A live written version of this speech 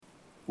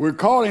We're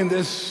calling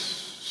this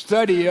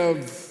study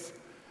of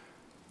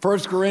 1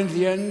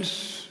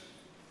 Corinthians,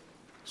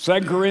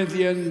 2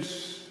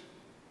 Corinthians,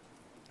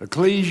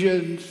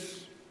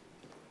 Ecclesiastes,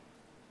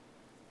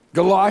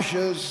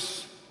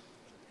 Galatians.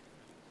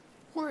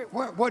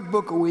 What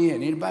book are we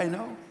in? Anybody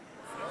know?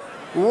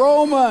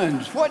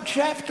 Romans. What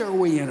chapter are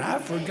we in?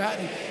 I've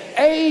forgotten.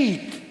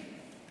 8.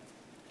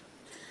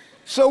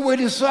 So we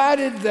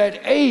decided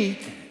that 8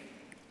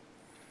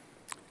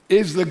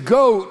 is the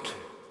GOAT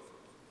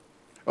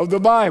of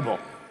the Bible,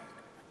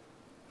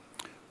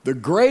 the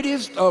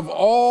greatest of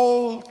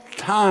all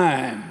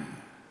time,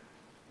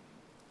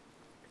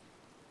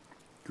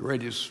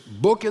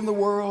 greatest book in the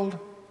world,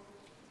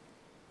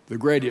 the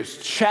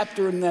greatest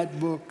chapter in that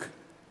book,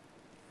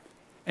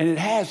 and it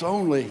has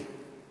only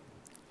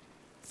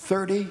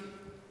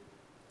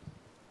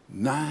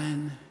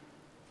 39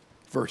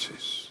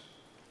 verses.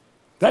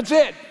 That's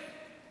it.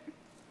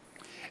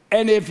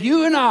 And if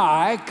you and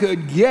I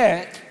could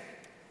get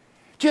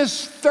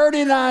just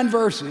 39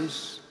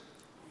 verses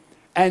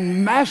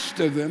and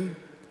master them,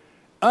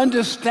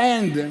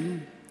 understand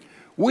them,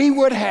 we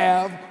would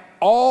have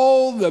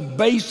all the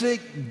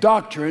basic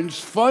doctrines,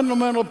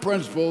 fundamental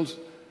principles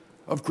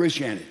of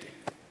Christianity.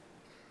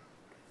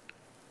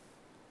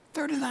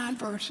 39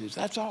 verses,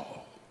 that's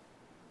all.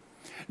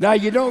 Now,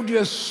 you don't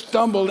just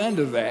stumble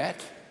into that.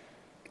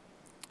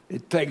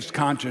 It takes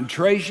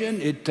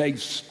concentration, it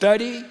takes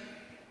study,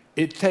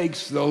 it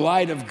takes the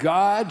light of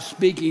God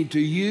speaking to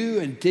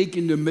you and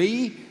speaking to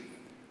me,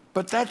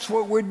 but that's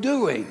what we're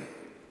doing.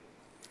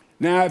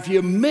 Now, if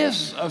you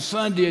miss a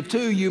Sunday or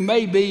two, you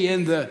may be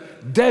in the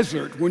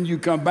desert when you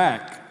come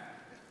back,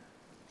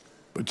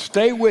 but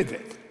stay with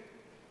it.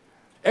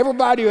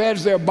 Everybody who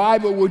has their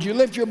Bible, would you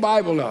lift your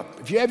Bible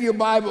up? If you have your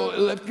Bible,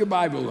 lift your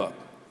Bible up.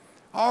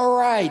 All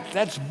right,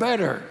 that's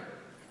better.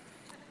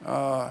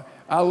 I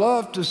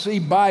love to see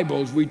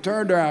Bibles. We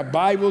turn to our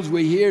Bibles,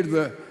 we hear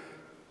the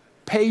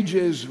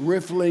pages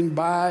riffling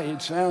by.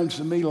 It sounds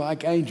to me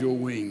like angel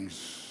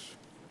wings.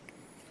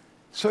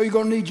 So you're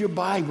going to need your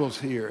Bibles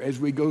here as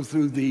we go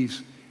through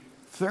these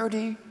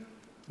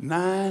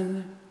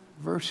 39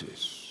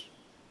 verses.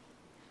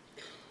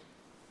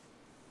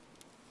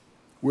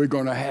 We're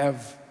going to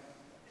have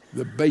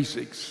the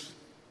basics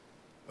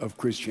of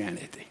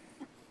Christianity.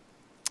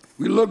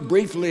 We look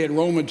briefly at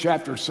Romans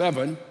chapter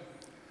 7.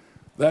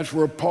 That's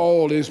where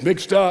Paul is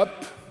mixed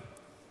up.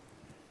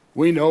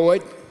 We know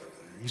it.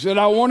 He said,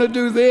 I want to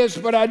do this,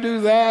 but I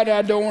do that.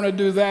 I don't want to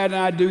do that, and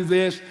I do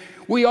this.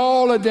 We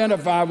all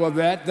identify with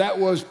that. That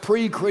was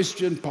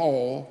pre-Christian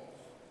Paul.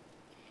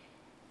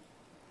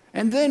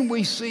 And then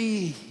we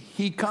see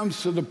he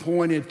comes to the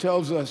point and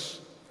tells us,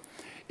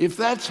 if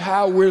that's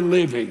how we're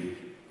living,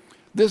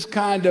 this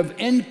kind of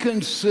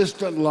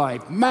inconsistent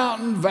life,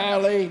 mountain,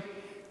 valley,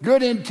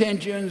 good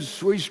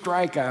intentions, we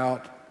strike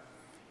out.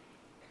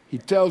 He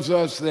tells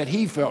us that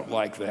he felt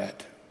like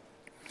that.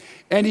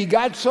 And he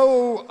got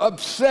so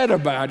upset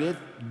about it,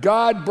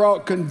 God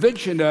brought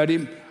conviction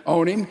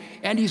on him,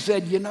 and he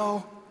said, you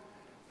know,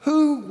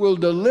 who will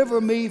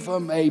deliver me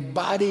from a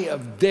body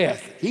of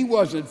death? He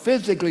wasn't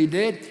physically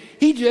dead.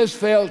 He just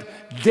felt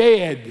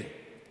dead,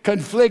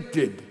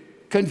 conflicted,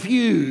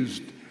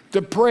 confused,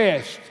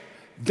 depressed,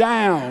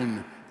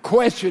 down,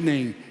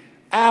 questioning,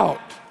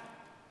 out.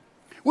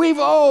 We've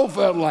all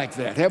felt like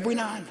that, have we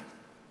not?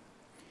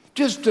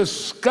 Just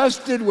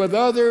disgusted with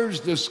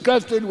others,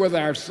 disgusted with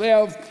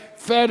ourselves,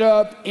 fed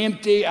up,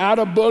 empty, out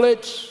of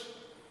bullets.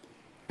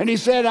 And he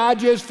said, I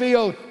just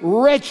feel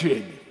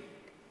wretched.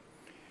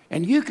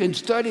 And you can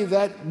study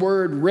that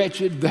word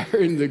wretched there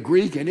in the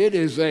Greek, and it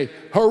is a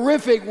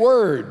horrific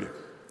word.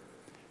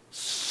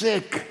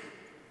 Sick,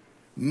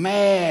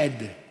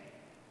 mad,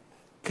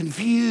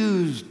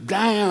 confused,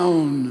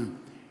 down,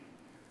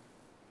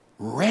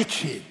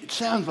 wretched. It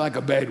sounds like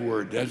a bad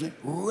word, doesn't it?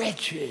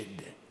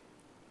 Wretched.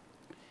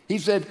 He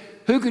said,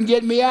 who can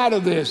get me out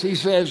of this? He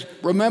says,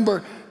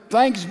 remember,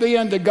 thanks be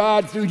unto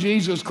God through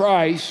Jesus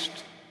Christ.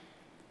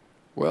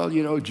 Well,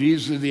 you know,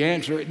 Jesus is the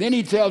answer. Then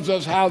he tells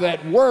us how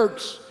that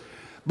works,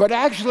 but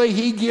actually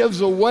he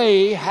gives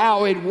away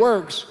how it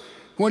works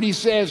when he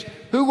says,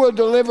 who will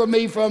deliver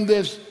me from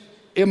this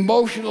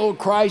emotional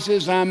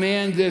crisis I'm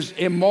in, this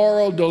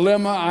immoral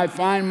dilemma I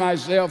find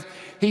myself?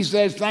 He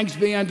says, thanks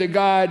be unto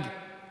God,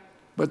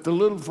 but the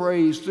little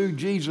phrase, through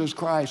Jesus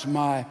Christ,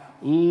 my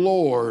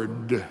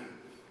Lord.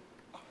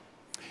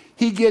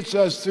 He gets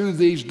us through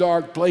these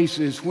dark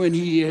places when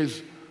he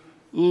is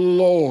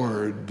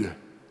Lord,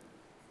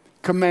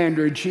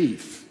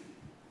 Commander-in-Chief,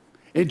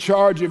 in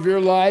charge of your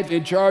life,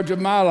 in charge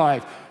of my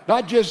life.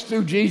 Not just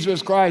through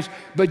Jesus Christ,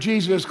 but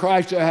Jesus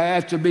Christ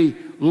has to be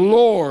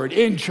Lord,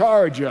 in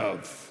charge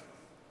of.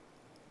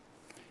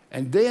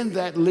 And then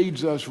that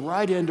leads us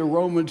right into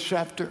Romans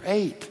chapter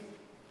 8.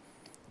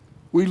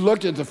 We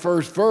looked at the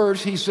first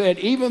verse. He said,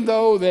 even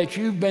though that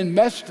you've been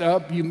messed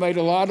up, you made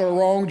a lot of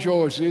wrong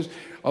choices,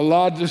 a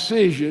lot of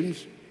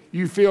decisions,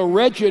 you feel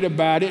wretched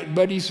about it,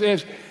 but he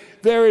says,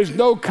 there is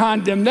no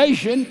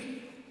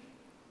condemnation.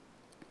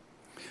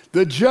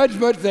 The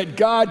judgment that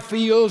God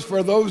feels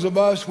for those of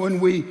us when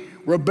we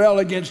rebel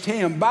against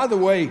him. By the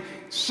way,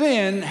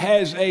 sin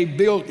has a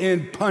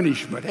built-in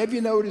punishment. Have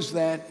you noticed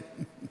that?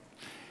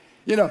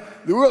 You know,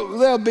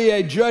 there'll be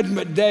a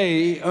judgment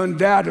day,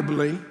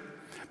 undoubtedly,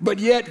 but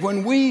yet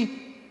when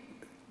we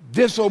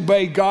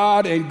disobey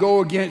God and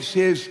go against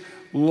his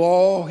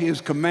law,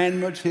 his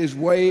commandments, his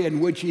way in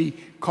which he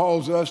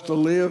calls us to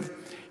live,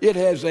 it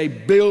has a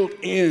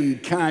built-in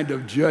kind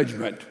of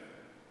judgment.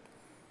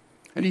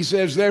 And he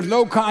says, there's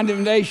no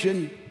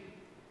condemnation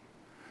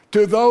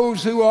to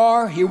those who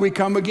are, here we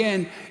come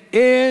again,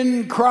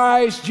 in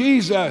Christ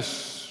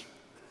Jesus.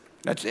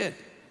 That's it.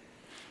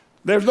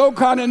 There's no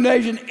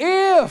condemnation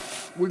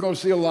if, we're going to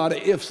see a lot of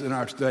ifs in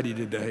our study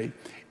today,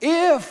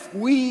 if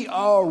we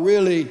are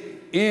really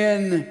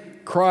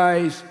in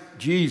Christ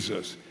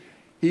Jesus.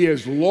 He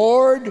is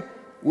Lord.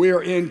 We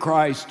are in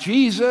Christ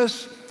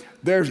Jesus.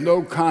 There's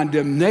no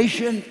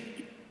condemnation.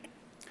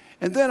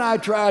 And then I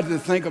tried to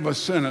think of a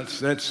sentence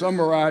that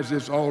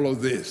summarizes all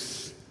of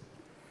this.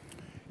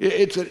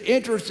 It's an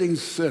interesting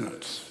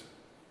sentence.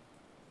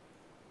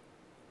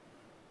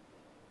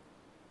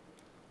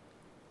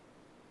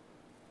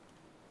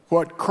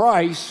 What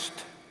Christ,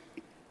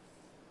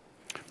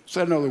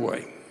 said another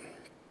way,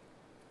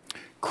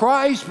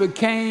 Christ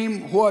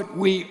became what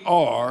we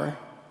are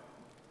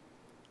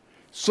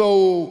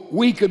so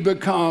we could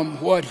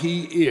become what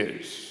he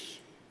is.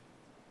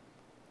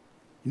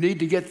 You need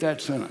to get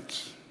that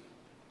sentence.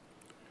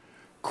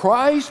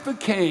 Christ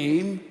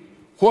became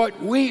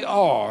what we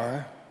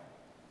are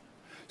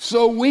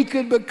so we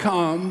could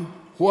become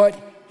what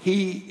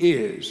he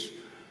is.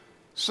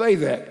 Say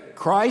that.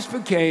 Christ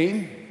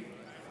became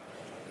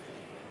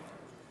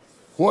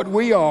what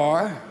we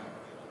are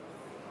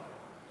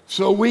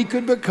so we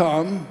could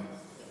become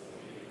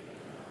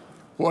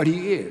what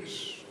he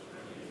is.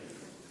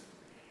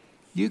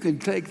 You can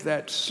take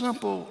that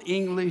simple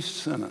English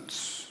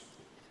sentence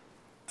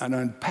and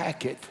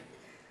unpack it,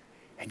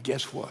 and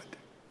guess what?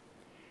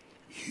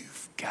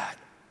 You've got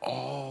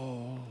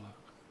all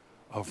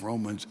of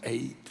Romans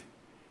 8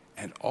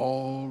 and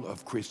all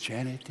of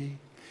Christianity.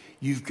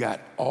 You've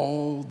got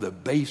all the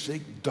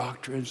basic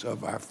doctrines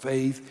of our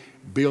faith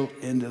built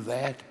into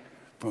that,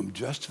 from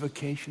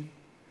justification,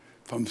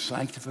 from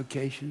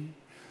sanctification,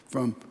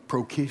 from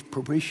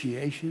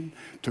propitiation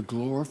to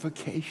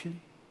glorification.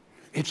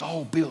 It's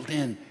all built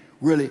in,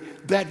 really.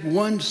 That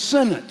one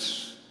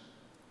sentence.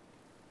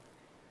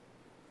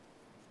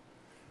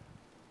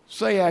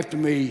 Say after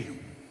me,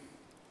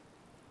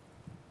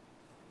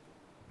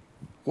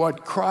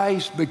 what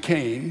Christ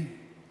became,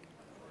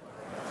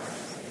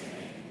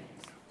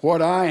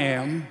 what I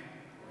am,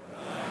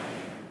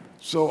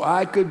 so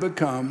I could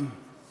become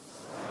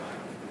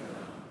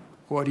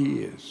what he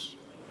is.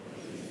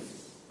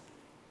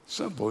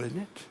 Simple, isn't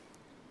it?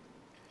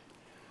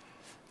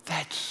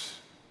 That's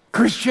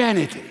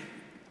Christianity.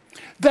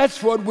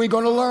 That's what we're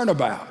going to learn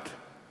about.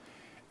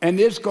 And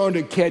it's going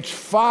to catch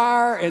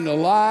fire in the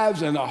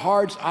lives and the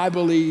hearts, I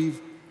believe,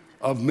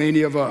 of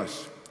many of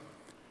us.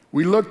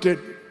 We looked at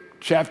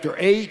chapter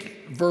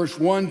 8, verse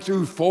 1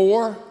 through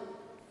 4.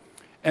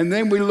 And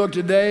then we look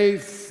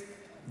today,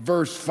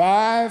 verse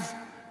 5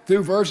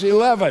 through verse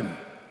 11.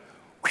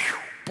 Whew,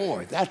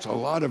 boy, that's a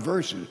lot of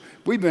verses.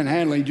 We've been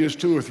handling just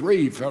 2 or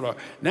 3, fellow.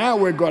 Now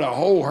we've got a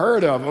whole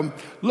herd of them.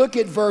 Look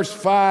at verse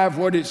 5,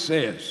 what it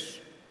says.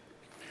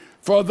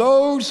 For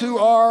those who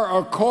are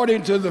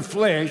according to the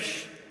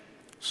flesh,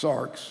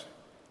 sarx,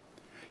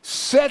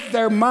 set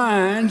their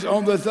minds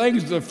on the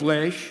things of the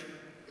flesh,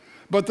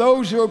 but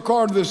those who are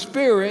according to the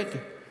Spirit,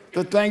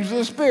 the things of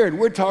the Spirit.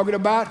 We're talking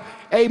about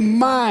a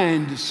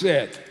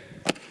mindset.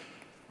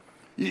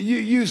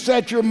 You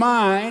set your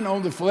mind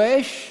on the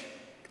flesh,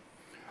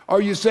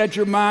 or you set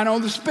your mind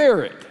on the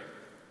Spirit.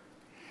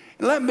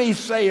 Let me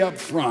say up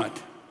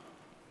front,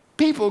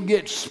 people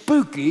get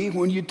spooky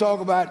when you talk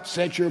about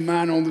set your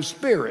mind on the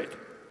Spirit.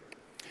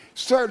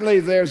 Certainly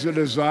there's a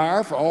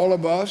desire for all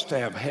of us to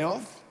have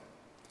health,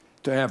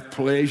 to have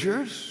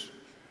pleasures,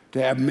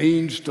 to have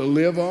means to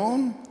live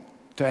on,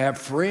 to have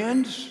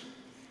friends.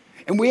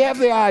 And we have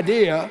the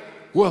idea,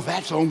 well,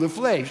 that's on the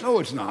flesh. No,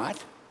 it's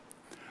not.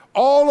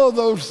 All of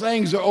those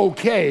things are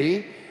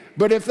okay,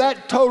 but if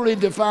that totally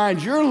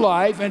defines your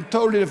life and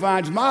totally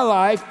defines my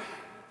life,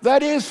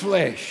 that is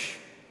flesh.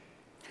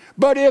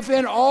 But if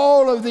in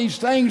all of these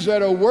things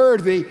that are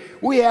worthy,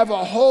 we have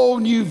a whole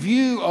new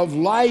view of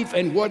life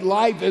and what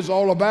life is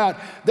all about,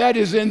 that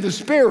is in the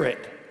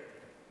Spirit.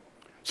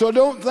 So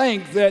don't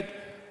think that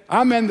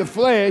I'm in the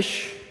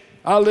flesh,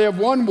 I live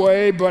one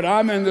way, but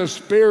I'm in the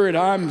Spirit,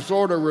 I'm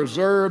sort of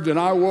reserved, and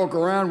I walk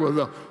around with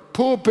a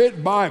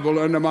pulpit Bible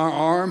under my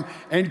arm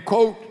and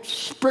quote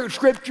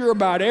scripture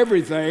about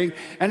everything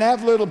and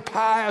have little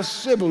pious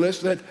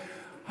sibboleths that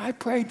I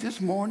prayed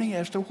this morning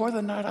as to whether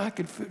or not I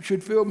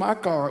should fill my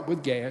car up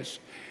with gas.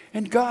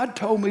 And God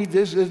told me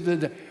this is the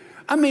day.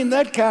 I mean,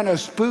 that kind of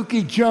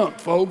spooky junk,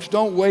 folks.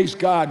 Don't waste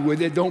God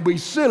with it. Don't be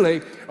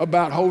silly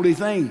about holy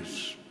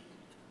things.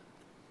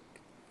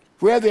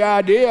 We have the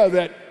idea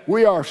that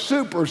we are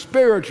super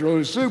spiritual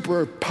and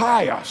super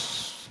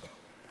pious.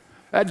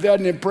 That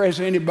doesn't impress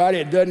anybody.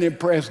 It doesn't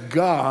impress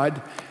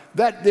God.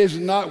 that is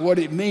not what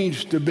it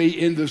means to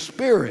be in the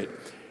Spirit.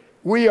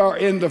 We are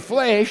in the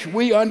flesh.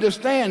 We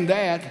understand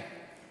that.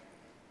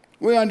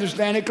 We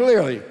understand it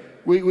clearly.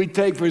 We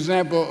take, for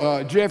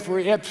example,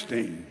 Jeffrey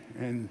Epstein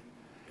and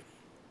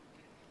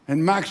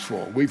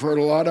Maxwell. We've heard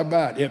a lot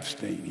about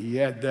Epstein. He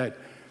had that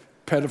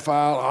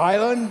pedophile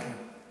island.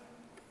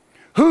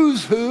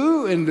 Who's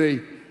who in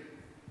the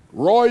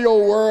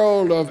royal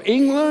world of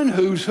England,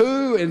 who's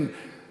who in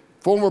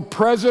former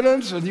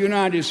presidents of the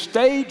United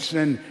States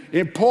and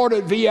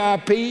important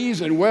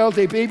VIPs and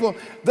wealthy people,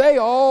 they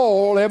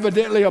all,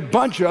 evidently a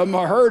bunch of them,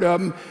 I heard of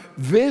them,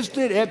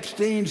 visited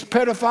Epstein's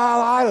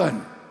pedophile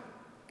island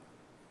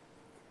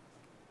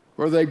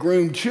where they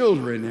groomed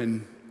children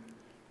and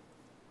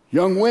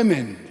young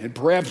women and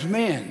perhaps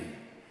men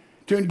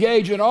to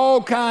engage in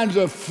all kinds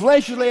of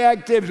fleshly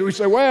activities. We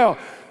say, well,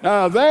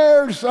 now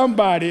there's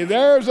somebody,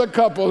 there's a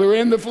couple who are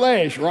in the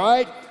flesh,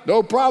 right?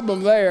 No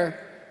problem there.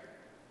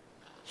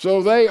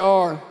 So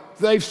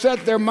they've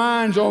set their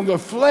minds on the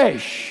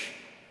flesh.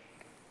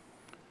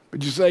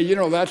 But you say, you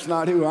know, that's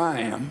not who I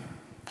am.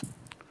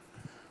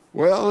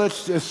 Well,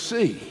 let's just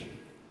see.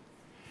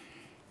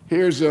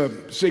 Here's a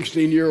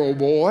 16-year-old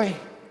boy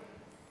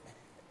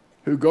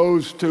who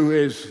goes to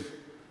his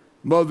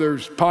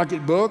mother's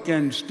pocketbook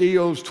and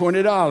steals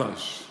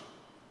 $20.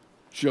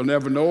 She'll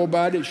never know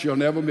about it. She'll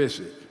never miss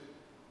it.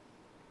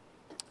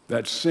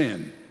 That's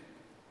sin.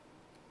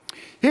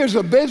 Here's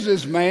a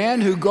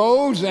businessman who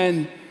goes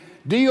and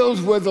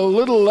deals with a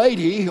little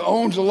lady who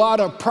owns a lot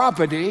of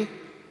property,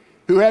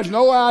 who has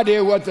no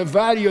idea what the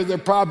value of the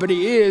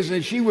property is,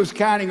 and she was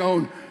counting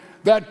on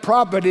that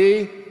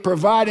property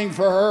providing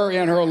for her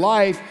in her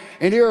life.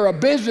 And here a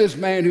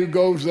businessman who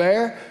goes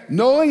there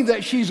knowing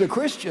that she's a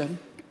Christian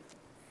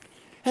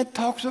and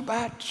talks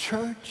about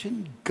church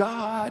and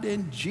God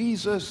and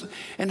Jesus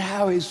and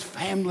how his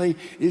family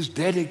is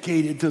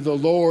dedicated to the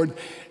Lord.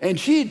 And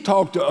she'd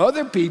talked to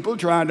other people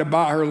trying to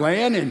buy her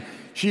land, and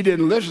she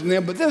didn't listen to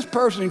them. But this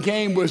person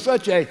came with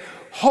such a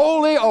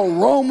holy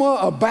aroma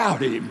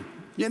about him,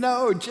 you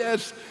know,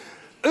 just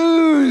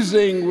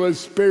oozing with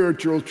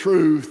spiritual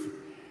truth.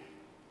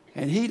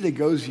 And he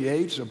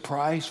negotiates a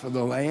price for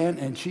the land,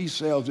 and she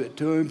sells it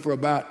to him for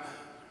about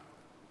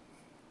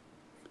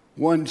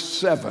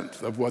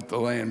 1/7 of what the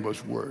land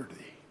was worthy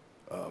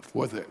of,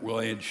 what the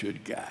land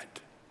should get.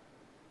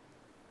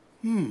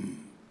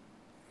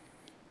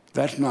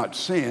 That's not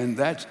sin,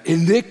 that's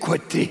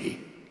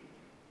iniquity.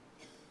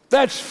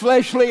 That's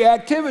fleshly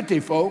activity,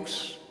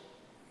 folks.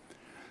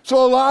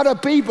 So a lot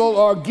of people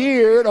are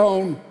geared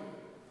on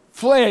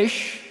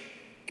flesh,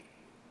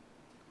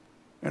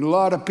 and a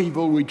lot of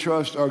people we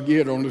trust are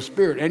geared on the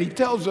Spirit. And he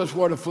tells us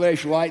what a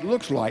fleshlight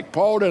looks like.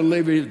 Paul doesn't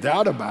leave any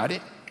doubt about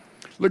it.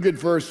 Look at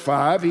verse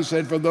 5. He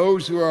said, for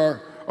those who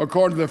are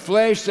according to the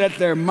flesh set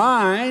their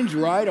minds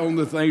right on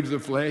the things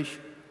of the flesh.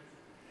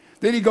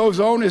 Then he goes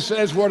on and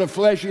says what a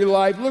fleshly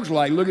life looks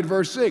like. Look at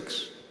verse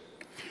 6.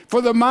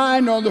 For the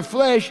mind on the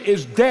flesh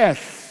is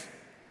death.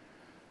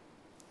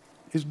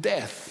 Is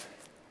death.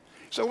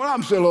 So when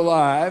I'm still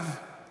alive,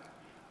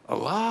 a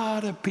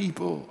lot of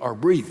people are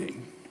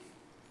breathing,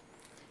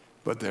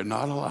 but they're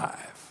not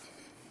alive.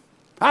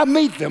 I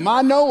meet them.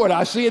 I know it.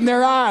 I see in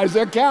their eyes,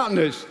 their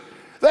countenance.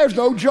 There's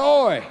no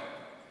joy.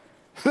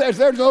 There's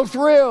no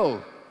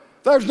thrill.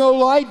 There's no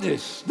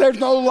lightness. There's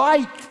no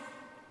light.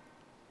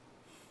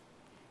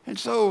 And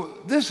so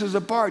this is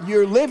a part.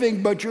 You're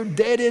living, but you're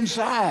dead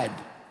inside.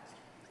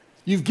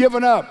 You've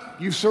given up.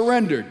 You've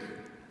surrendered.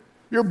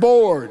 You're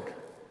bored.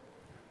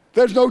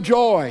 There's no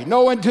joy,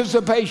 no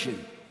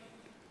anticipation.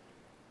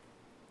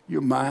 Your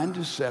mind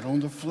is set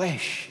on the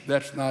flesh.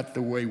 That's not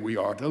the way we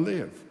are to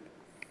live.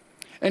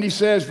 And he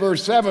says,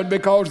 verse 7,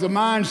 because the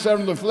mind set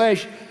on the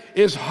flesh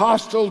is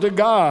hostile to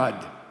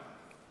God.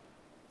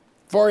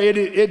 For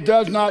it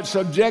does not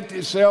subject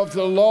itself to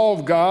the law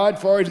of God,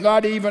 for it's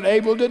not even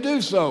able to do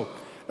so.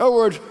 In other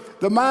words,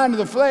 the mind of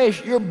the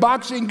flesh, you're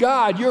boxing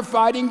God, you're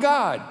fighting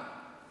God.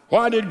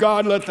 Why did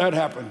God let that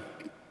happen?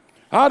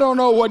 I don't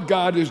know what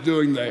God is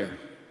doing there.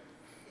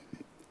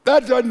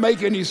 That doesn't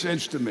make any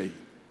sense to me.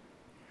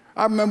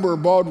 I remember a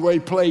Broadway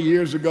play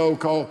years ago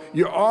called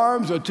Your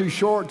Arms Are Too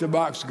Short to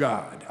Box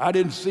God. I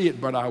didn't see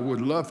it, but I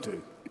would love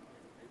to.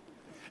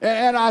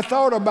 And I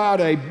thought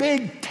about a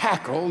big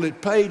tackle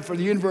that played for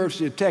the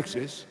University of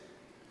Texas,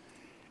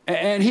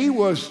 and he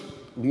was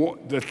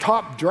the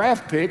top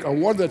draft pick, or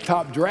one of the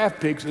top draft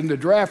picks in the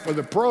draft for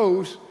the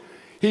pros.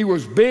 He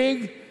was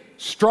big,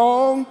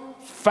 strong,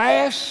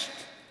 fast,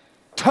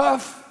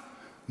 tough,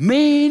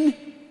 mean.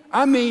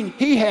 I mean,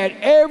 he had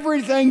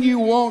everything you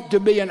want to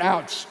be an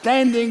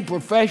outstanding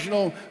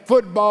professional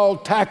football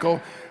tackle,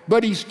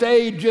 but he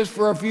stayed just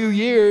for a few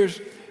years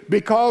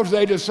because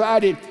they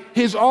decided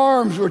his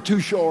arms were too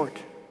short.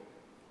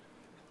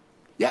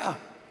 Yeah,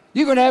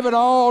 you can have it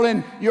all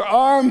and your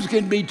arms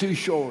can be too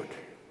short.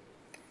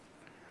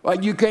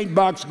 Like you can't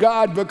box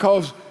God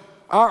because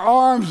our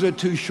arms are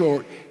too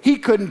short. He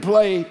couldn't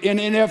play in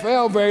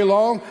NFL very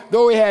long,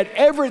 though he had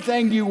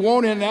everything you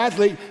want in an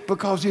athlete,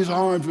 because his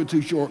arms were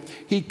too short.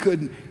 He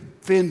couldn't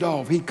fend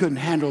off. He couldn't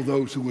handle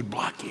those who would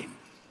block him.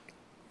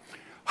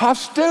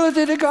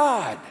 Hostility to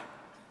God.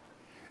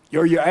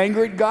 Are you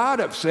angry at God,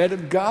 upset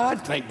at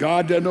God, think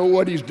God doesn't know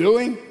what he's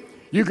doing?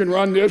 You can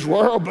run this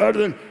world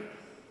better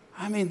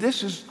than...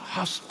 this is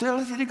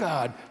hostility to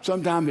God.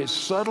 Sometimes it's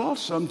subtle,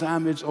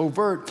 sometimes it's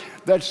overt.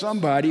 That's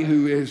somebody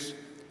who is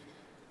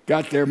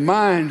got their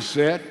mind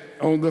set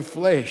on the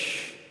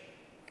flesh.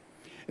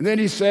 And then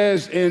he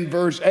says in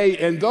verse 8,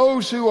 and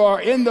those who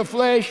are in the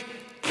flesh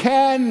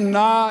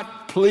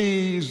cannot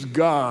please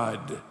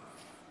God.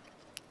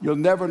 You'll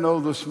never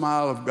know the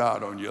smile of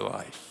God on your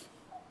life.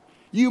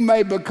 You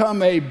may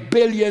become a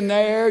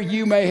billionaire,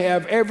 you may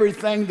have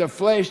everything the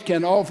flesh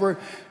can offer,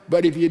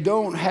 but if you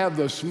don't have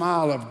the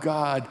smile of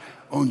God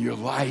on your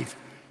life,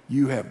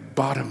 you have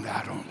bottomed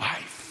out on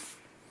life.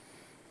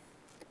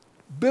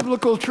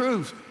 Biblical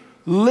truth,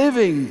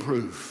 living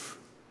proof.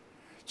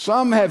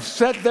 Some have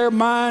set their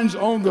minds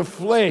on the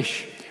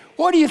flesh.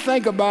 What do you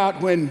think about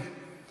when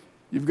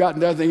you've got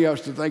nothing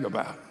else to think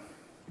about?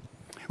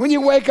 When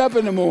you wake up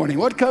in the morning,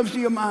 what comes to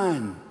your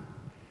mind?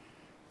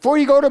 Before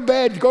you go to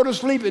bed, go to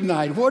sleep at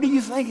night, what are you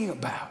thinking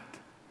about?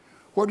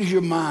 Where does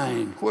your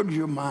mind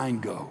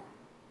go?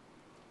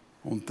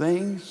 On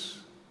things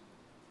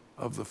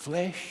of the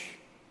flesh?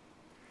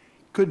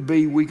 Could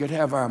be we could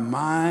have our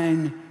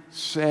mind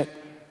set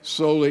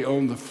solely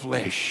on the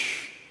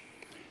flesh.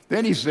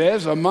 Then he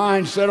says, a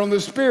mind set on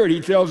the Spirit.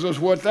 He tells us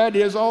what that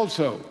is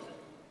also.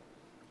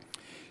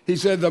 He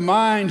said, the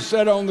mind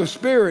set on the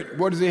Spirit,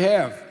 what does he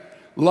have?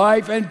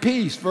 Life and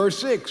peace, verse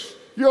 6.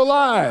 You're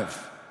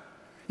alive.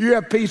 You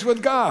have peace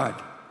with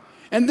God.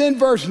 And then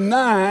verse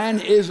 9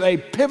 is a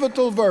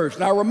pivotal verse.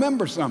 Now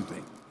remember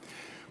something.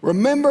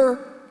 Remember,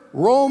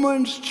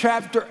 Romans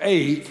chapter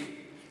 8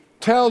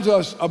 tells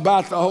us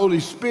about the Holy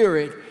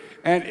Spirit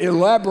and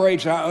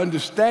elaborates our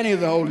understanding of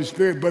the Holy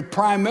Spirit, but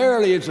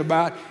primarily it's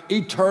about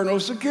eternal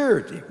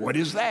security. What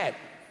is that?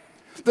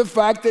 The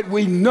fact that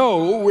we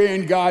know we're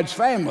in God's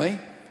family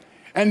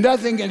and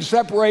nothing can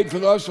separate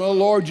from us from the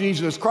Lord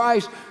Jesus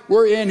Christ.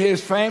 We're in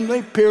his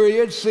family,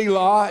 period,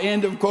 Selah,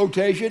 end of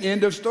quotation,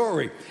 end of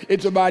story.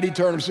 It's about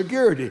eternal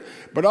security.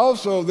 But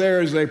also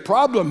there is a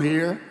problem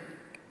here.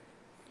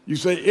 You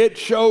say, it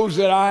shows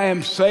that I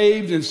am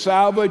saved and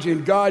salvaged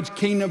in God's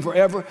kingdom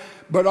forever,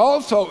 but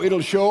also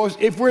it'll show us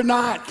if we're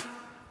not.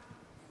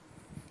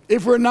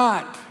 If we're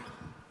not.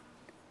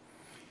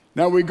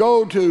 Now we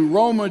go to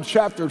Romans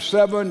chapter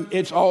 7,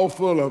 it's all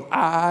full of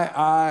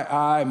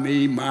I,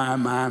 me,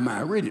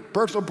 my. Read it,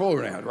 personal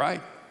pronoun,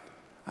 right?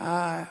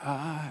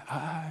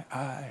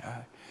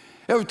 I.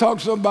 Ever talk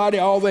to somebody,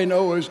 all they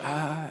know is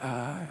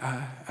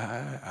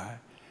I.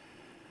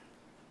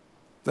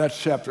 That's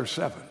chapter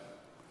 7.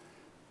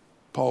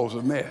 Paul's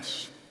a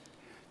mess.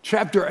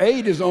 Chapter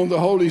 8 is on the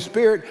Holy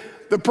Spirit.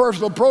 The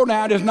personal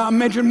pronoun is not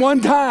mentioned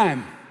one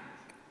time.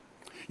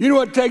 You know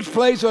what takes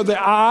place of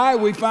the I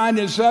we find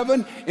in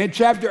 7? In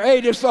chapter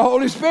 8, it's the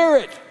Holy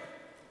Spirit.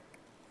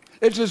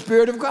 It's the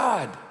Spirit of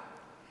God.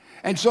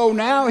 And so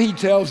now he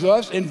tells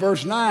us in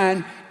verse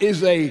 9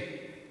 is a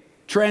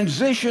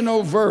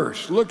transitional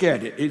verse. Look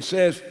at it. It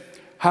says,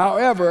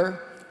 however,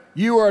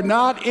 you are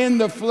not in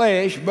the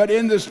flesh, but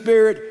in the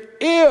Spirit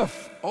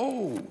if,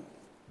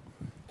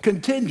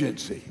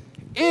 contingency,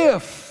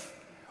 if,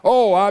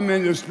 I'm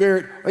in the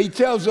Spirit. He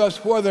tells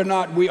us whether or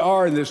not we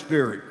are in the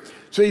Spirit.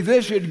 See,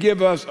 this should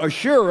give us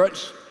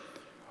assurance,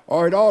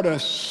 or it ought to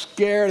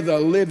scare the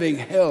living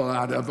hell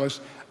out of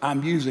us.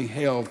 I'm using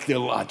hell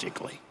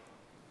theologically.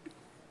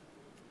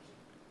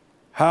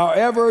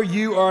 However,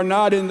 you are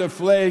not in the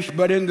flesh,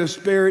 but in the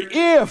Spirit,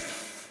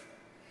 if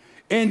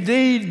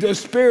indeed the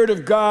Spirit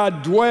of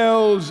God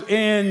dwells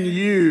in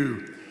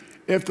you,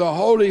 if the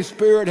Holy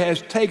Spirit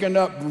has taken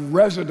up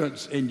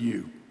residence in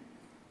you.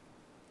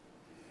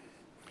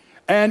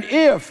 And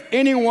if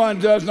anyone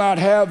does not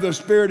have the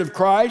Spirit of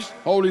Christ,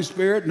 Holy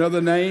Spirit,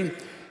 another name,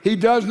 he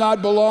does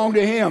not belong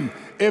to him.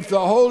 If the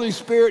Holy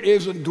Spirit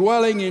isn't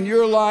dwelling in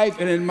your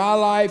life and in my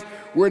life,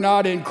 we're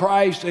not in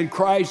Christ and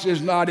Christ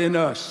is not in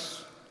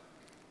us.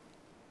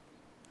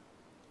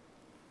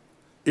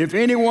 If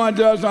anyone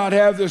does not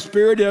have the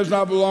Spirit, it does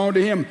not belong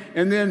to him.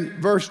 And then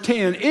verse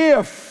 10,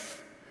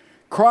 if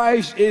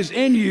Christ is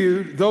in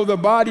you, though the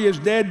body is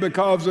dead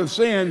because of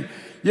sin,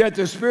 yet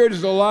the Spirit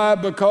is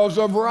alive because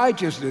of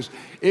righteousness.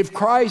 If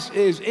Christ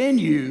is in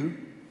you,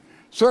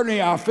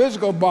 certainly our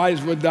physical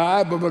bodies would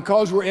die, but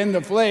because we're in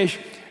the flesh,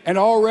 and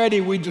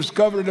already we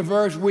discovered in the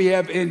verse, we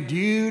have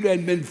endued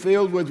and been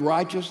filled with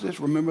righteousness.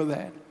 Remember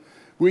that?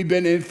 We've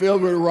been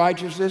filled with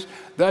righteousness.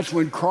 That's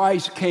when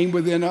Christ came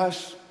within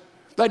us.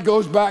 That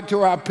goes back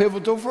to our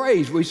pivotal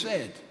phrase we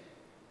said.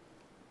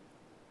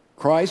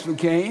 Christ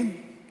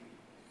became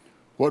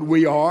what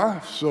we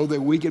are so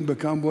that we can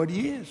become what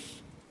he is.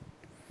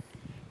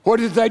 What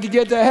does it take to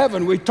get to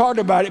heaven? We talked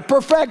about it.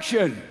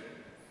 Perfection.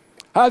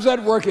 How's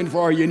that working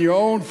for you in your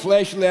own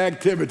fleshly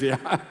activity?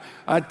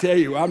 I tell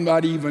you, we're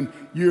not even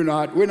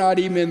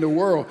in the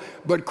world.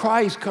 But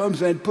Christ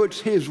comes and puts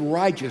his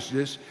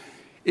righteousness.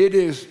 It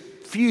is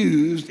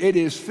fused, it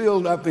is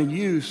filled up in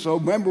you. So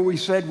remember we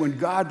said when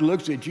God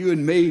looks at you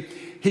and me,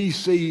 he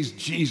sees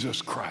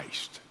Jesus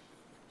Christ.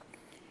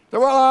 So,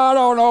 well, I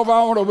don't know if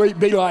I want to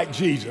be like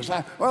Jesus.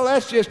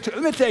 Let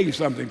me tell you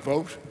something,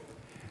 folks.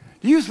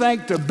 Do you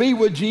think to be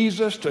with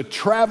Jesus, to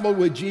travel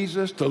with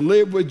Jesus, to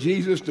live with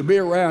Jesus, to be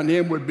around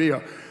him would be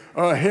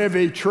a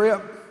heavy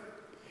trip?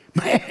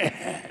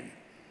 Man,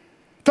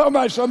 talking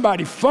about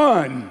somebody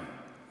fun.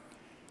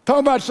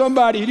 Talking about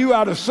somebody who knew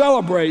how to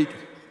celebrate.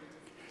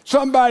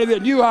 Somebody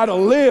that knew how to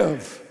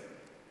live.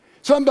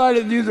 Somebody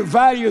that knew the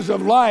values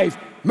of life.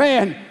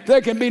 Man,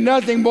 there can be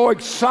nothing more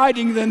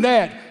exciting than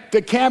that,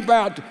 to camp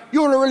out.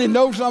 You want to really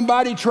know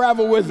somebody,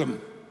 travel with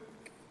them.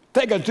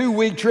 Take a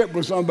 2-week trip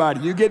with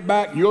somebody. You get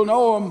back, you'll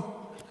know them.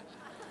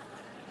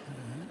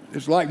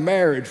 It's like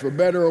marriage, for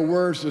better or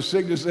worse, the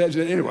sickness says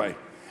it anyway.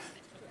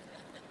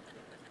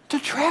 To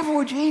travel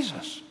with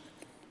Jesus.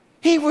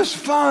 He was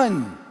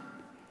fun.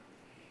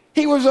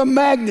 He was a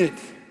magnet.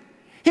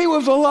 He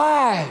was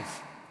alive.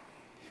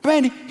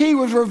 Man, he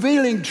was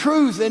revealing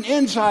truth and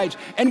insights,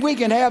 and we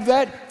can have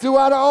that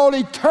throughout all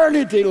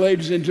eternity,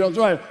 ladies and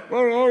gentlemen.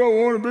 Well, I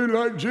don't want to be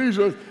like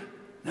Jesus.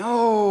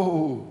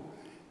 No.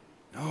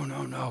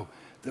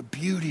 The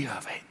beauty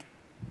of it.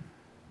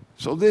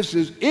 So this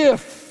is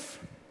if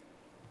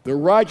the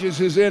righteous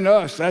is in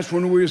us. That's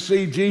when we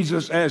receive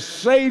Jesus as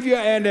Savior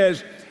and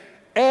as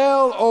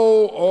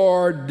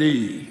Lord.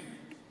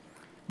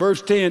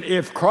 Verse 10,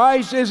 if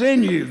Christ is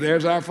in you,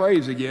 there's our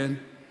phrase again,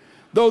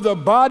 though the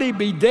body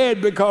be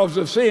dead because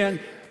of sin,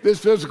 this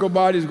physical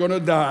body is going to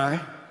die,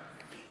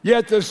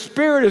 yet the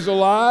spirit is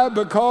alive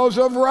because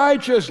of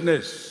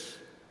righteousness.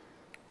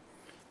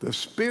 The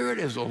Spirit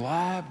is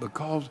alive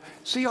because,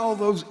 see all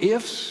those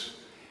ifs?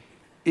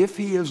 If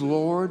he is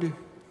Lord,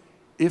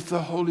 if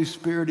the Holy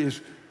Spirit is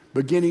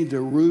beginning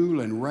to rule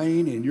and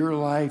reign in your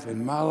life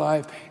and my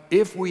life,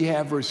 if we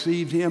have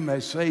received him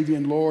as Savior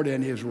and Lord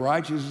and his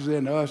righteousness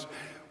in us,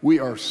 we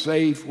are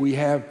safe. We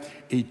have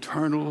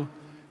eternal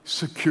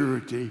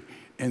security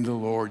in the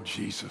Lord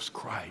Jesus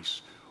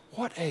Christ.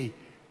 What a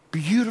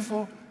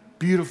beautiful,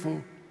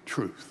 beautiful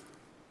truth.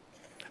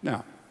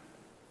 Now,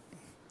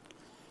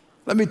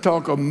 let me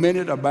talk a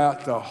minute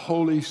about the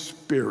Holy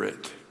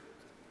Spirit.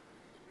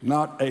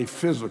 Not a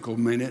physical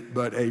minute,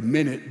 but a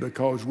minute,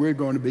 because we're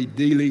going to be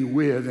dealing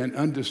with and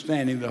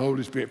understanding the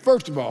Holy Spirit.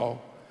 First of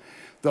all,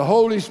 the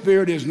Holy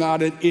Spirit is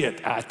not an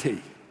it.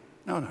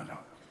 No.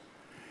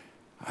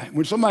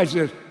 When somebody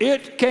says,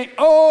 it can't,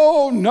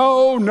 oh,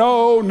 no.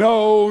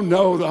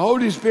 The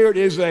Holy Spirit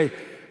is a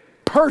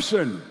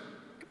person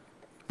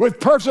with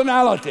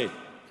personality,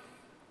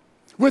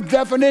 with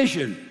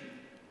definition,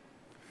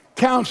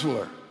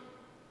 counselor,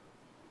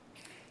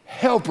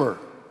 helper,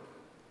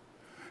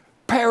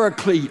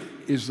 paraclete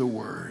is the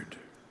word,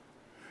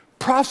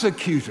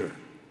 prosecutor,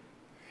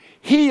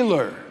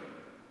 healer,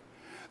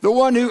 the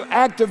one who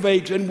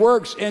activates and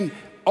works in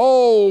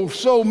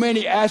so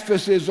many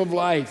aspects of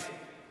life.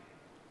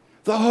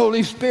 The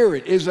Holy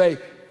Spirit is a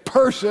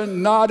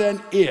person, not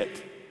an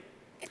it.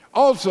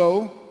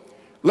 Also,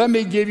 let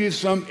me give you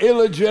some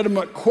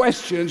illegitimate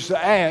questions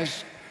to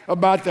ask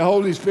about the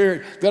Holy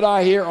Spirit that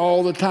I hear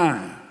all the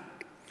time.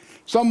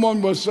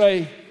 Someone will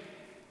say,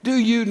 do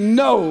you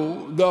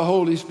know the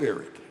Holy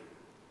Spirit?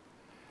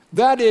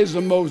 That is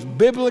the most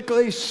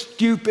biblically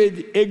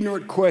stupid,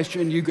 ignorant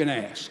question you can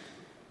ask.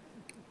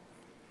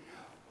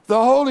 The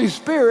Holy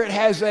Spirit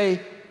has a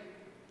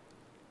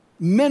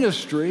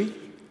ministry.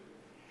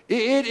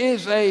 It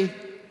is a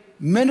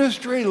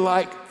ministry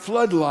like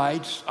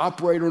floodlights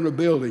operate on a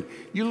building.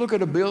 You look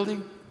at a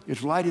building,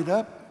 it's lighted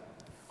up.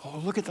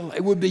 Oh, look at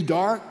it would be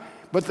dark,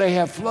 but they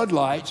have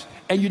floodlights,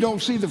 and you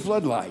don't see the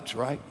floodlights,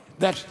 right?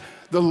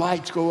 The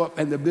lights go up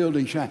and the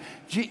building shines.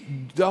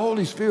 The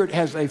Holy Spirit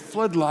has a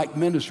floodlight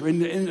ministry,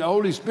 and the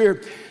Holy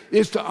Spirit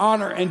is to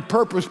honor, and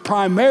purpose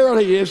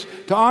primarily is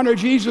to honor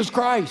Jesus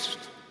Christ.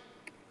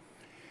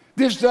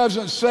 This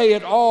doesn't say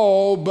it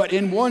all, but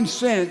in one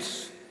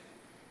sense,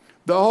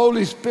 the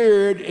Holy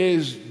Spirit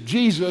is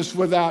Jesus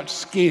without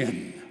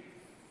skin.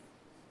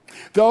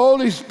 The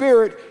Holy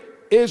Spirit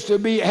is to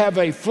have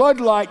a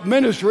floodlight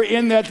ministry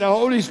in that the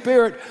Holy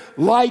Spirit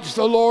lights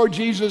the Lord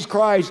Jesus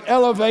Christ,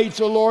 elevates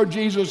the Lord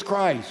Jesus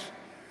Christ.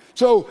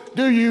 So,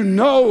 do you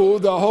know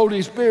the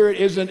Holy Spirit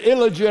is an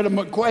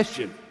illegitimate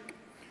question.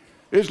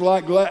 It's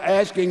like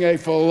asking a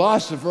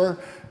philosopher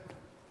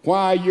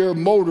why your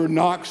motor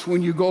knocks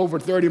when you go over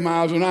 30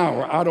 miles an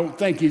hour. I don't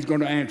think he's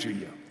going to answer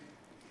you.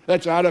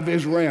 That's out of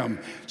his realm.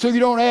 So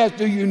you don't ask,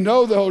 do you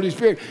know the Holy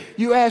Spirit?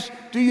 You ask,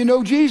 do you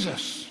know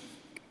Jesus?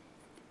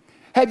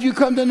 Have you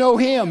come to know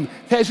him?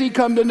 Has he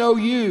come to know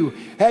you?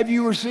 Have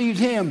you received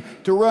him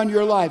to run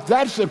your life?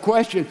 That's the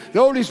question. The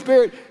Holy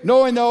Spirit,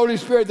 knowing the Holy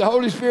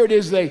Spirit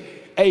is a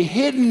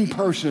hidden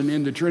person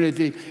in the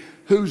Trinity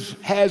who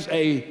has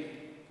a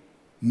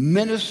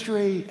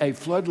ministry, a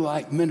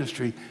floodlight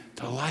ministry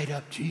to light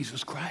up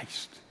Jesus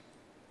Christ.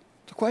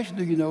 The question,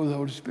 do you know the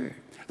Holy Spirit?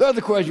 The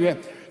other question you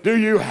have, do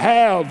you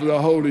have the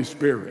Holy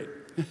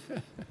Spirit?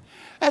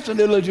 That's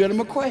an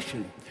illegitimate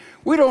question.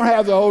 We don't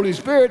have the Holy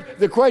Spirit.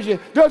 The question,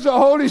 does the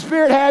Holy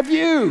Spirit have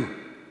you?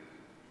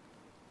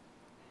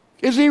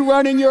 Is he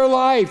running your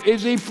life?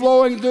 Is he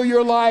flowing through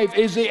your life?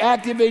 Is he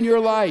active in your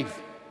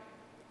life?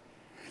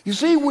 You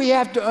see, we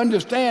have to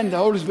understand the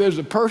Holy Spirit is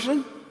a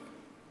person.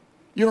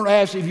 You don't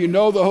ask if you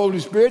know the Holy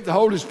Spirit. The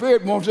Holy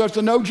Spirit wants us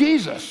to know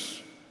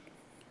Jesus.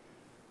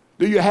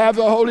 Do you have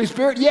the Holy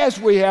Spirit? Yes,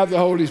 we have the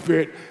Holy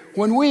Spirit.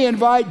 When we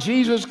invite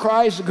Jesus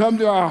Christ to come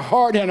to our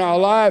heart and our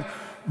life,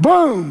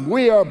 boom,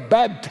 we are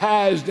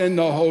baptized in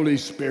the Holy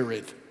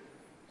Spirit.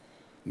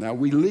 Now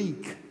we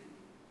leak.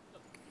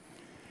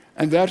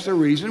 And that's the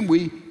reason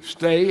we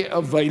stay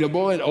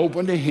available and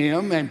open to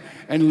Him.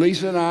 And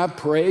Lisa and I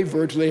pray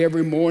virtually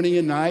every morning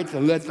and night to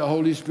let the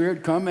Holy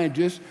Spirit come and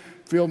just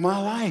fill my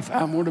life.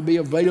 I want to be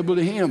available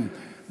to Him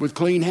with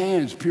clean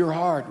hands, pure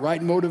heart,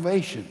 right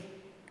motivation.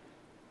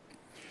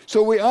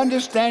 So we're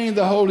understanding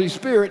the Holy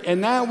Spirit, and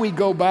now we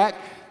go back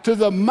to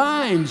the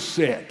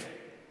mindset.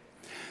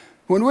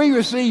 When we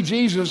receive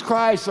Jesus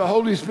Christ, the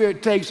Holy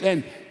Spirit takes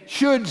and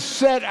should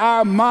set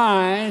our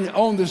mind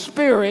on the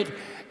Spirit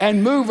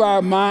and move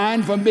our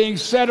mind from being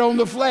set on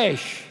the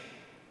flesh.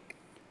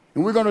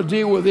 And we're going to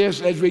deal with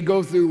this as we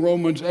go through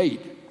Romans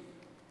 8.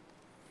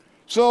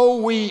 So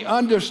we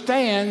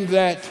understand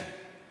that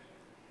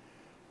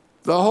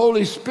the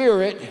Holy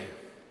Spirit,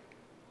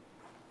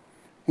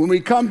 when we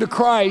come to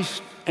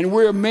Christ and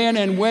we're men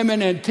and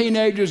women and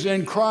teenagers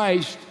in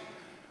Christ,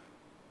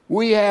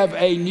 we have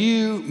a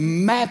new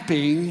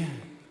mapping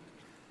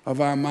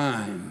of our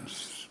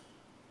minds.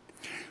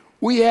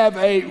 We have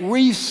a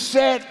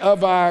reset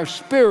of our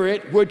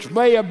spirit, which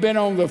may have been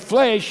on the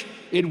flesh,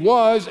 it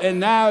was, and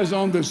now is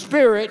on the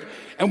Spirit,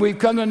 and we've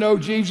come to know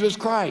Jesus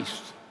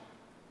Christ.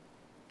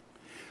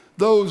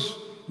 Those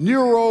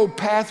neural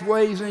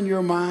pathways in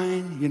your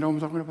mind, you know what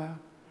I'm talking about?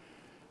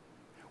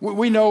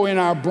 We know in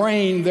our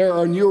brain there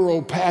are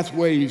neural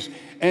pathways,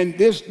 and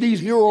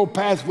these neural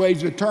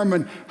pathways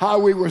determine how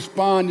we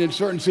respond in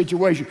certain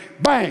situations.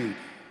 Bang!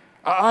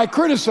 I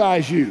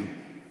criticize you.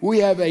 We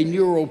have a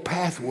neural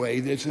pathway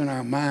that's in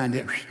our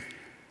mind.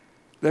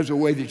 There's a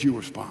way that you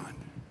respond.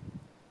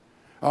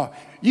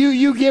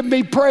 You give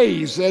me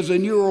praise. There's a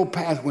neural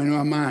pathway in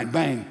my mind.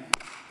 Bang.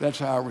 That's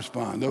how I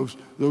respond. Those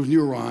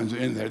neurons are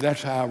in there.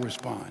 That's how I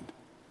respond.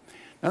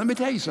 Now, let me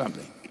tell you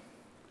something.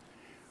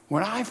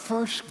 When I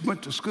first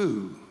went to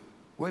school,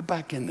 way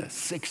back in the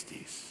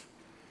 60s,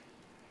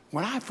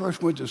 when I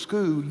first went to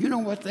school, you know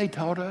what they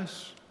taught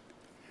us?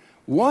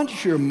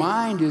 Once your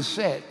mind is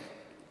set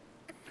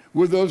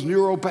with those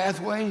neural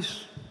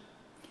pathways,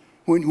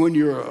 when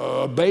you're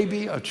a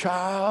baby, a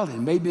child,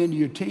 and maybe into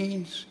your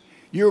teens,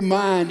 your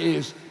mind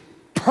is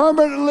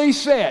permanently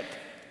set.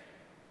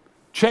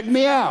 Check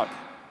me out.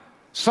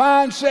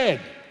 Science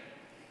said,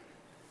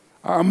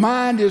 our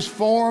mind is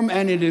formed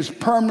and it is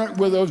permanent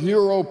with those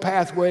neural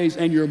pathways,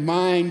 and your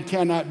mind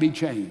cannot be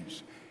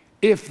changed.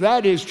 If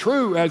that is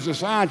true, as the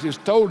scientists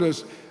told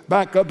us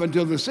back up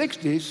until the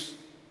 60s,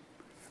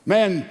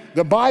 man,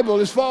 the Bible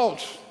is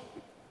false.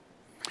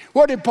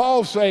 What did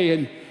Paul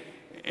say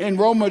in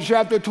Romans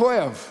chapter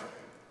 12?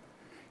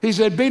 He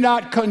said, be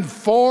not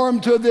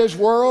conformed to this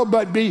world,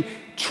 but be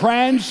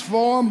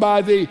transformed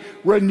by the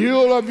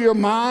renewal of your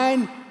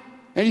mind.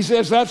 And he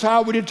says that's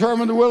how we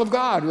determine the will of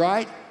God,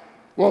 right?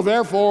 Well,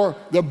 therefore,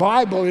 the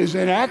Bible is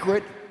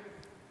inaccurate.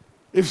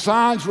 If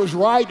science was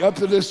right up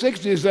to the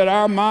 60s that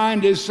our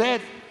mind is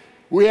set,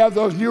 we have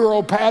those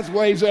neural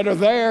pathways that are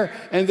there,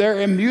 and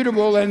they're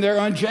immutable and they're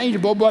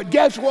unchangeable. But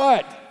guess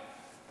what?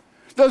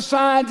 The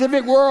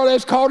scientific world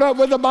has caught up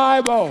with the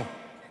Bible.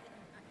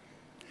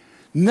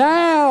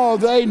 Now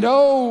they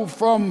know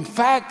from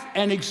fact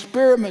and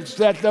experiments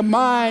that the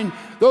mind,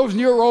 those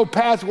neural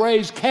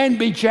pathways can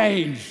be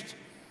changed.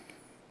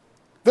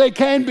 They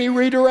can be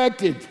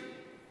redirected.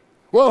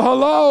 Well,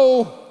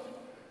 hello.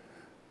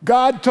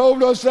 God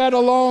told us that a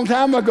long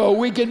time ago.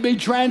 We can be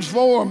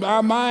transformed.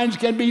 Our minds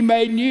can be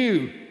made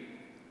new.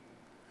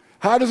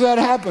 How does that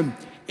happen?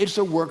 It's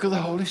the work of the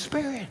Holy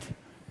Spirit.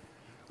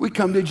 We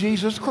come to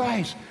Jesus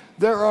Christ.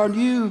 There are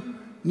new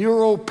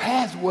neural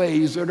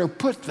pathways that are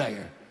put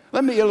there.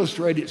 Let me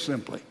illustrate it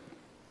simply.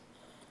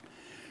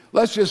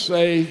 Let's just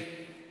say,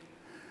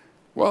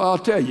 well, I'll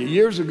tell you,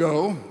 years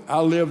ago,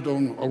 I lived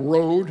on a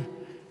road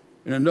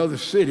in another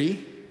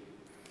city,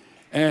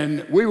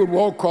 and we would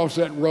walk across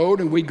that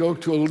road, and we'd go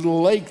to a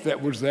little lake that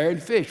was there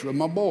and fish with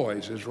my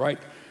boys. It's right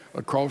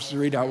across the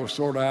street. I was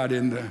sort of out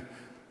in the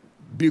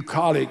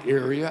bucolic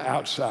area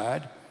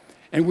outside,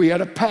 and we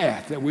had a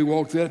path that we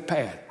walked that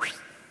path.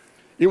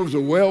 It was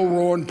a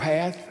well-worn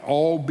path,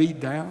 all beat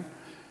down.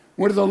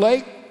 Went to the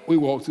lake, we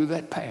walked through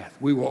that path.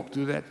 We walked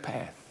through that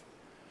path.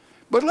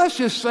 But let's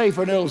just say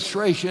for an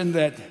illustration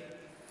that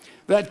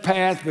that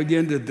path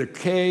began to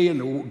decay and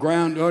the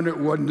ground under it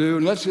wasn't new.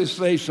 And let's just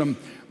say some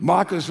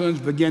moccasins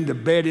began to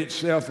bed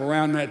itself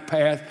around that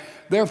path.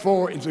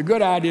 Therefore, it's a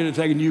good idea to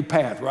take a new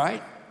path,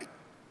 right?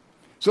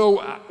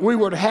 So we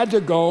would have had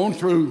to go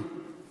through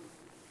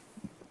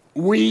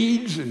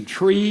weeds and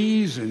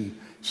trees and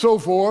so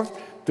forth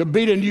to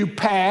beat a new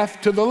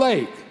path to the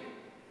lake.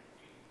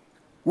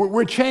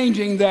 We're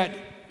changing that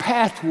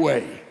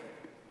pathway.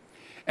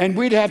 And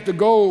we'd have to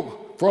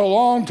go for a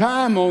long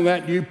time on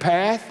that new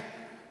path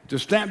to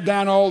stamp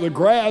down all the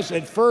grass.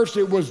 At first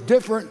it was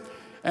different,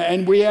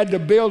 and we had to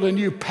build a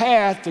new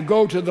path to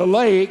go to the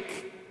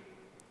lake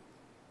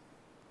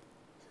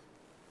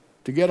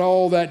to get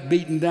all that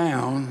beaten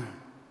down.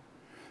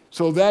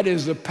 So that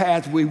is the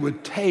path we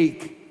would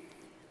take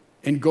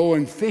in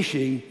going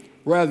fishing,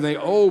 rather than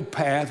the old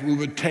path we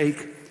would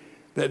take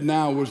that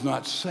now was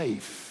not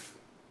safe.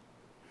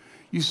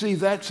 You see,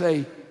 that's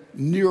a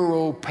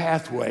neural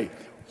pathway.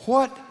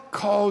 What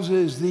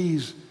causes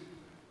these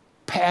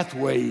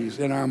pathways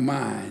in our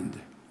mind?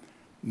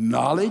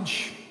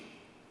 Knowledge,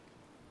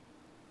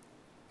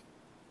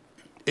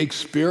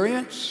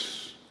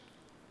 experience,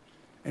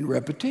 and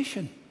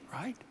repetition,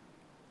 right?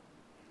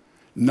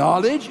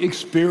 Knowledge,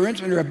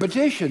 experience, and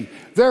repetition.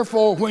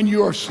 Therefore, when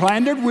you are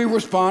slandered, we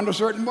respond a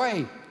certain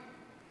way.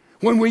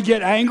 When we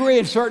get angry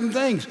at certain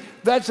things,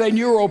 that's a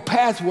neural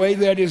pathway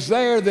that is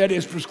there, that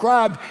is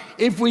prescribed.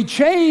 If we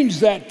change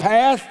that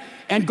path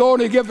and go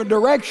in a different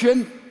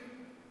direction,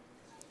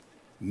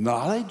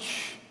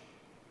 knowledge,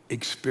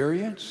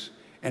 experience,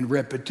 and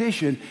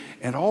repetition,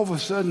 and all of a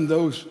sudden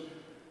those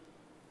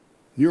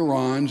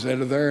neurons that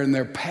are there in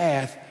their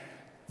path,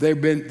 they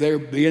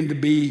begin to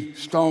be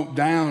stomped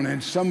down,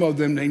 and some of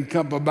them they can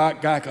come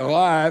back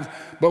alive.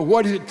 But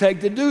what does it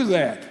take to do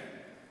that?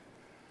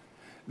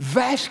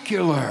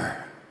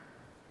 Vascular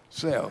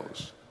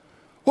cells.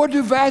 What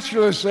do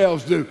vascular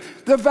cells do?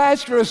 The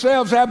vascular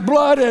cells have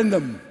blood in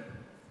them.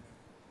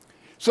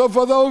 So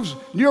for those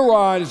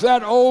neurons,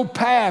 that old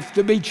path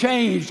to be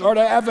changed or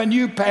to have a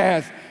new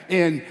path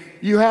in,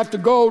 you have to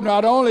go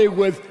not only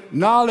with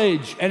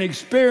knowledge and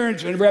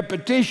experience and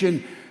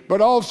repetition, but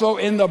also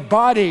in the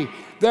body.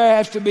 There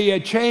has to be a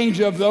change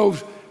of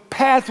those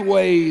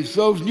pathways,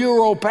 those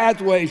neural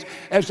pathways,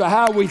 as to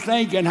how we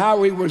think and how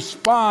we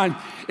respond.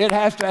 It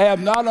has to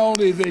have not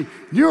only the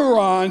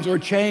neurons are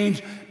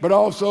changed, but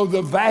also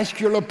the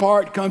vascular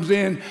part comes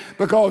in,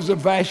 because the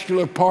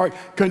vascular part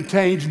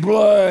contains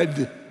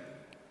blood.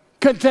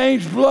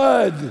 Contains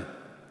blood.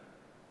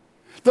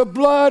 The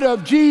blood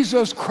of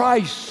Jesus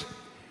Christ.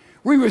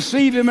 We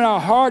receive him in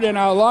our heart and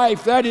our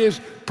life. That is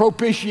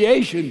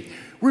propitiation.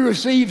 We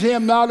received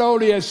him not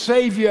only as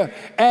Savior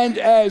and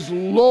as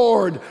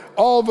Lord.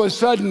 All of a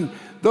sudden,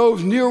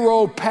 those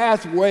neural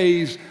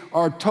pathways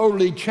are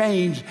totally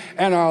changed,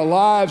 and our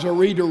lives are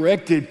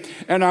redirected,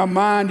 and our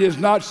mind is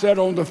not set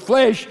on the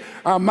flesh,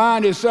 our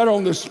mind is set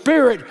on the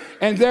Spirit,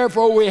 and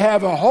therefore we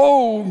have a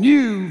whole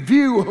new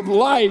view of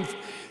life,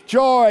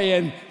 joy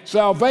and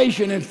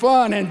salvation and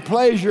fun and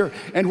pleasure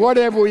and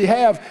whatever we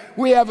have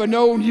a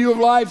new view of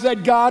life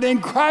that God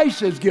in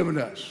Christ has given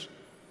us.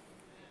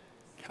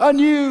 A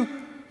new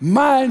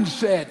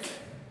mindset.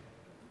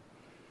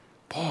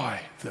 Boy,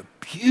 the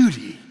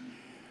beauty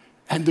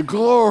and the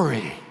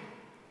glory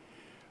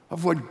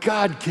of what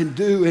God can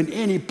do in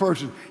any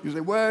person. You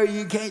say, well,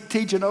 you can't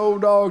teach an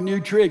old dog new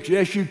tricks.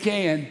 Yes, you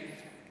can.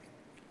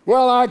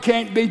 Well, I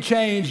can't be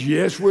changed.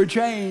 Yes, we're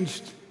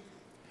changed.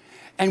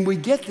 And we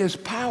get this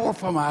power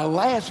from our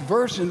last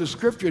verse in the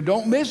scripture.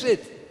 Don't miss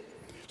it.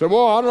 So,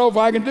 well, I don't know if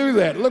I can do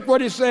that. Look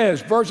what it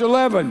says, verse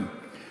 11.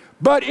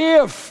 But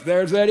if,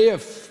 there's that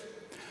if,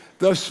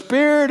 the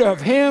Spirit of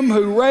him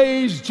who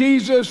raised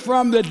Jesus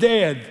from the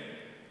dead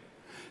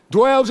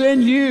dwells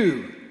in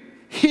you,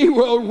 he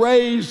who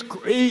raised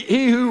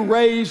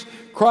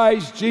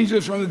Christ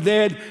Jesus from the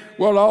dead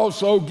will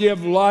also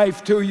give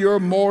life to your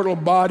mortal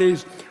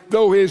bodies,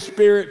 though his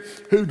Spirit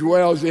who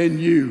dwells in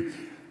you.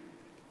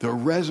 The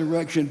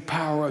resurrection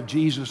power of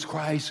Jesus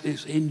Christ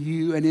is in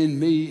you and in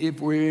me if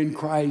we're in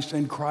Christ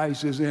and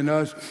Christ is in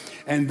us.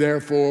 And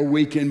therefore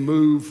we can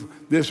move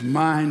this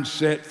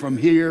mindset from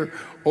here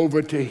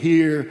over to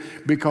here,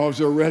 because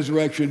the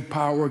resurrection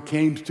power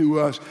came to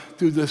us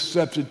through the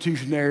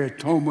substitutionary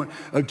atonement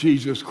of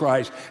Jesus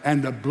Christ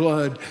and the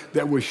blood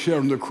that was shed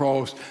on the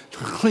cross to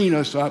clean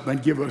us up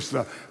and give us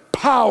the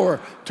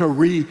power to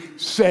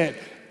reset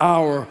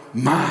our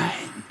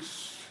minds.